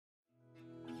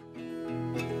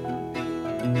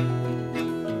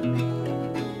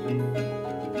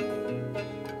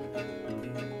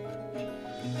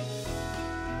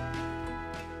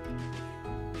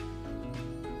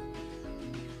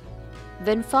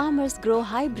When farmers grow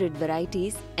hybrid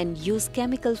varieties and use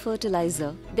chemical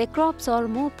fertilizer, their crops are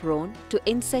more prone to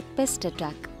insect pest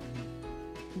attack.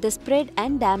 The spread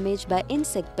and damage by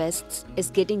insect pests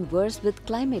is getting worse with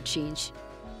climate change.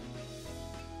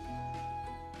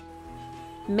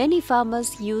 Many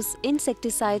farmers use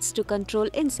insecticides to control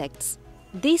insects.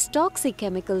 These toxic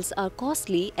chemicals are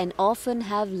costly and often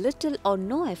have little or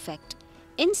no effect.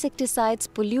 Insecticides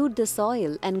pollute the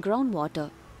soil and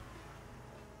groundwater.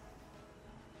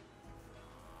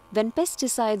 When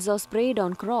pesticides are sprayed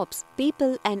on crops,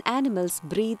 people and animals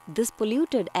breathe this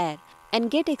polluted air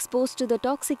and get exposed to the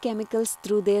toxic chemicals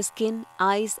through their skin,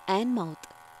 eyes and mouth,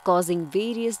 causing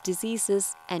various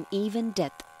diseases and even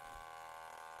death.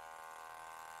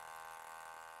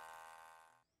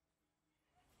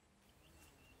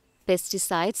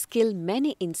 Pesticides kill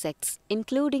many insects,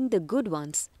 including the good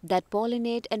ones that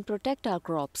pollinate and protect our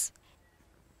crops.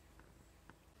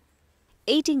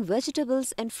 Eating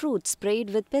vegetables and fruits sprayed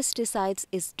with pesticides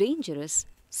is dangerous,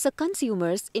 so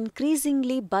consumers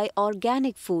increasingly buy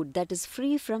organic food that is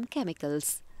free from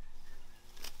chemicals.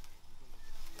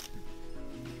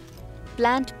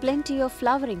 Plant plenty of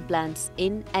flowering plants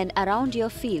in and around your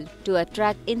field to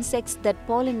attract insects that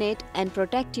pollinate and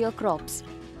protect your crops.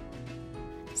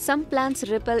 Some plants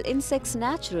repel insects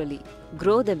naturally.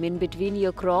 Grow them in between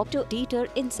your crop to deter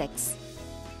insects.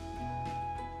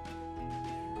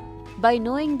 By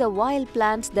knowing the wild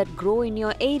plants that grow in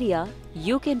your area,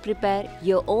 you can prepare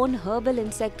your own herbal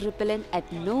insect repellent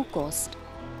at no cost.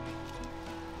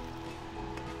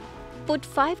 Put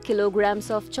 5 kilograms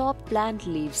of chopped plant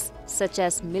leaves such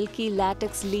as milky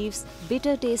latex leaves,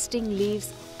 bitter tasting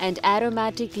leaves and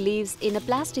aromatic leaves in a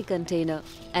plastic container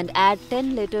and add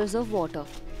 10 liters of water.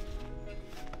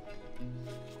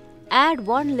 Add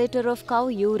 1 liter of cow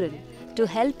urine to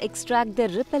help extract the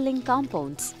repelling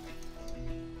compounds.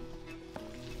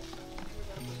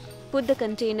 Put the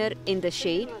container in the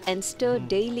shade and stir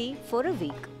daily for a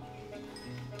week.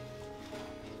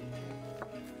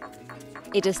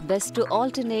 It is best to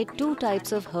alternate 2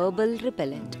 types of herbal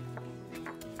repellent.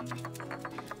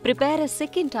 Prepare a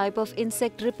second type of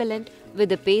insect repellent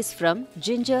with a paste from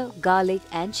ginger, garlic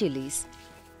and chillies.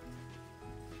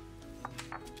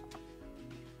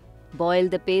 Boil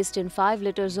the paste in 5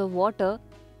 liters of water.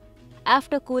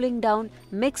 After cooling down,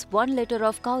 mix 1 liter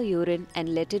of cow urine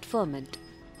and let it ferment.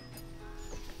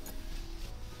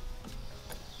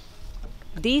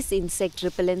 These insect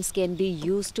repellents can be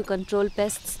used to control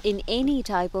pests in any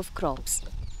type of crops.